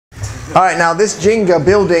All right, now this Jenga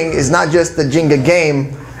building is not just the Jenga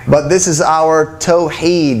game, but this is our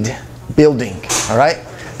Tawheed building. All right,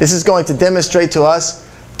 this is going to demonstrate to us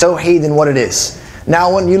Tawheed and what it is.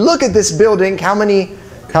 Now, when you look at this building, how many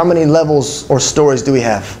levels or stories do we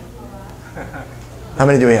have? How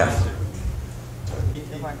many do we have?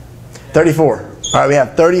 34. All right, we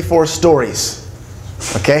have 34 stories.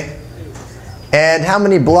 Okay, and how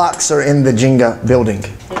many blocks are in the Jenga building?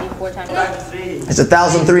 34 times 3. It's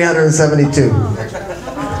 1,372. Never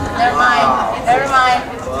mind. Never mind.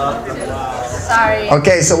 Sorry.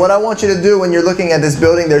 Okay, so what I want you to do when you're looking at this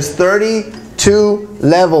building, there's 32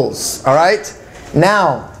 levels. All right?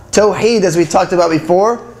 Now, Tawheed, as we talked about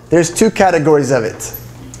before, there's two categories of it.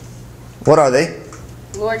 What are they?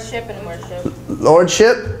 Lordship and worship.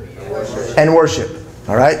 Lordship and worship.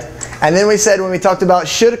 All right? And then we said when we talked about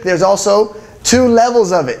shirk, there's also two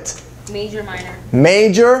levels of it. Major, minor.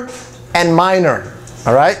 Major and minor.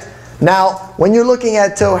 All right? Now, when you're looking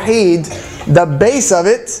at Tawheed, the base of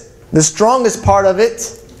it, the strongest part of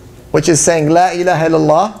it, which is saying La ilaha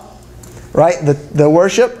illallah, right? The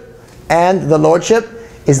worship and the lordship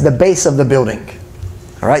is the base of the building.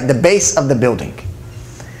 All right? The base of the building.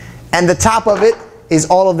 And the top of it is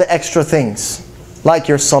all of the extra things, like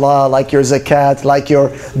your salah, like your zakat, like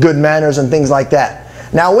your good manners and things like that.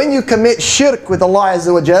 Now, when you commit shirk with Allah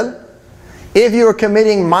Azza wa Jal, if you are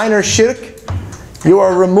committing minor shirk, you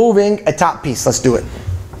are removing a top piece. Let's do it.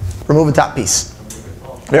 Remove a top piece.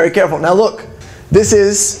 Very careful. Now look, this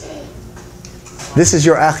is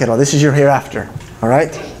your akhirah. This is your hereafter. All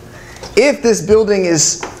right? If this building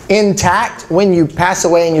is intact when you pass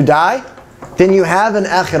away and you die, then you have an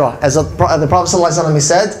akhirah. As the Prophet ﷺ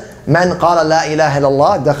said, "Man qala la ilaha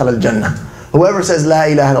illallah dakhala al-jannah." Whoever says la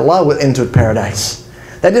ilaha illallah will enter paradise.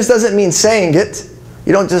 That just doesn't mean saying it.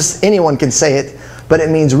 You don't just, anyone can say it, but it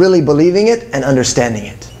means really believing it and understanding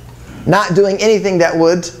it. Not doing anything that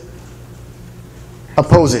would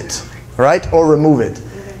oppose it, right? Or remove it.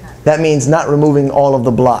 That means not removing all of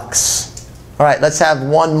the blocks. All right, let's have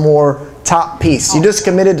one more top piece. You just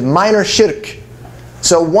committed minor shirk.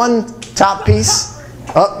 So one top piece.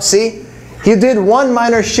 Oh, see? You did one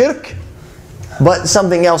minor shirk, but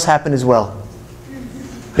something else happened as well.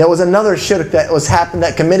 There was another shirk that was happened,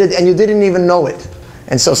 that committed, and you didn't even know it.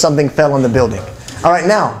 And so something fell on the building. All right,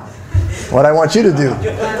 now, what I want you to do.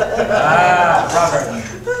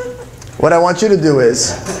 What I want you to do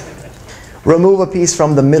is remove a piece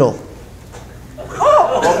from the middle.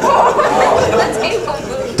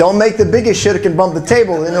 Don't make the biggest shirk and bump the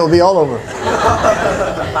table, and it'll be all over.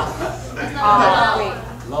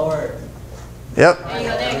 Lower. Yep.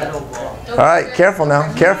 All right, careful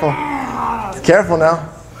now. Careful. Careful now.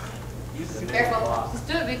 Careful. Just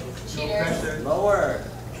do it, big cheater. Lower.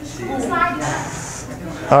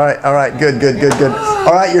 All right, good.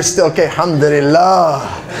 All right, you're still okay. Alhamdulillah.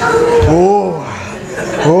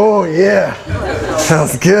 Oh, yeah.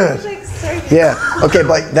 Sounds good. Yeah. Okay,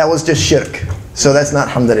 but that was just shirk. So that's not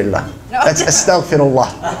alhamdulillah. That's astaghfirullah.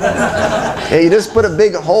 Yeah, you just put a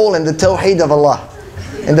big hole in the Tawheed of Allah,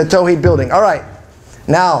 in the Tawheed building. All right.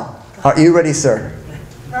 Now, are you ready, sir?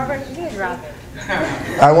 Robert, you can drop it.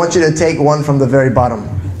 I want you to take one from the very bottom.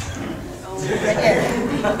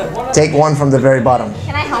 Take one from the very bottom.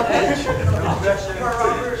 Can I help you?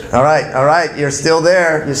 All right. You're still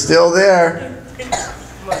there. You're still there.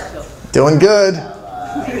 Doing good.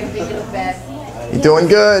 You're doing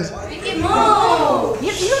good.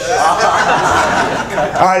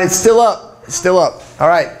 All right, it's still up. It's still up. All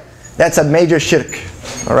right. That's a major shirk.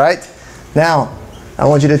 All right. Now, I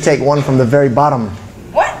want you to take one from the very bottom.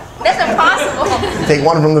 What? That's impossible. Take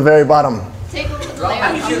one from the very bottom. Take one from the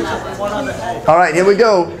layer. All right, here we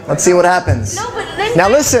go. Let's see what happens. No, but then Now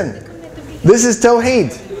listen. This is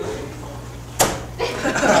Tawheed.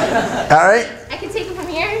 All right? I can take it from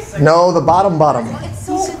here? No, the bottom. It's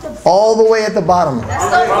so... All the way at the bottom. That's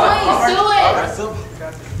the point. Do it.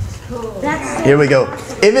 Here we go.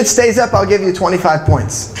 If it stays up, I'll give you 25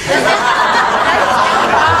 points.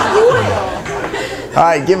 All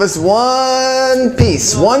right, give us one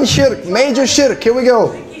piece. One shirk. Major shirk. Here we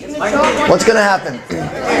go. What's going to happen?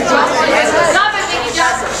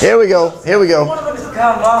 Here we go.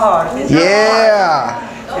 Come on. Yeah.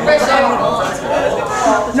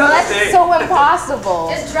 No, that's so impossible.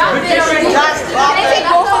 Just drop it already. Can I take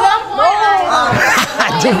both of them?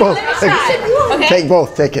 Do both. Okay. Take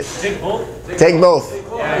both. Take it. Take both.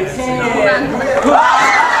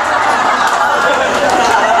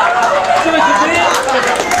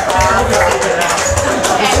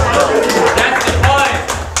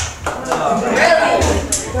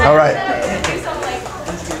 All right.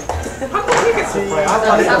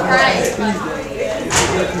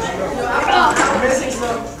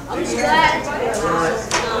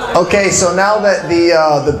 Okay, so now that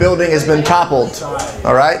the building has been toppled,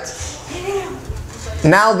 all right?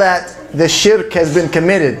 Now that the shirk has been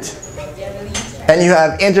committed and you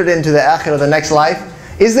have entered into the akhirah, the next life,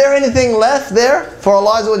 is there anything left there for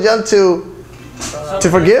Allah Azza wa Jal to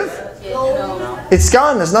forgive? It's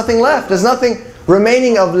gone. There's nothing left. There's nothing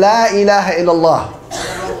remaining of La ilaha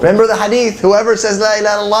illallah. Remember the hadith, whoever says La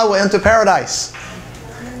ilaha illallah will enter paradise.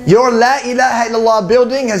 Your La ilaha illallah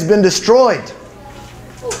building has been destroyed.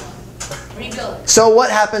 So what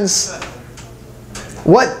happens?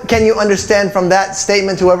 What can you understand from that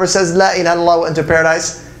statement, whoever says La ilaha illallah will enter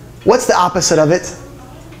paradise? What's the opposite of it?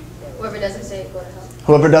 Whoever doesn't say it, go to hell.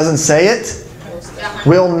 Whoever doesn't say it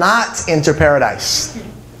will not enter paradise.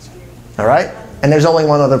 Alright? And there's only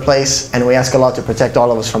one other place, and we ask Allah to protect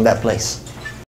all of us from that place.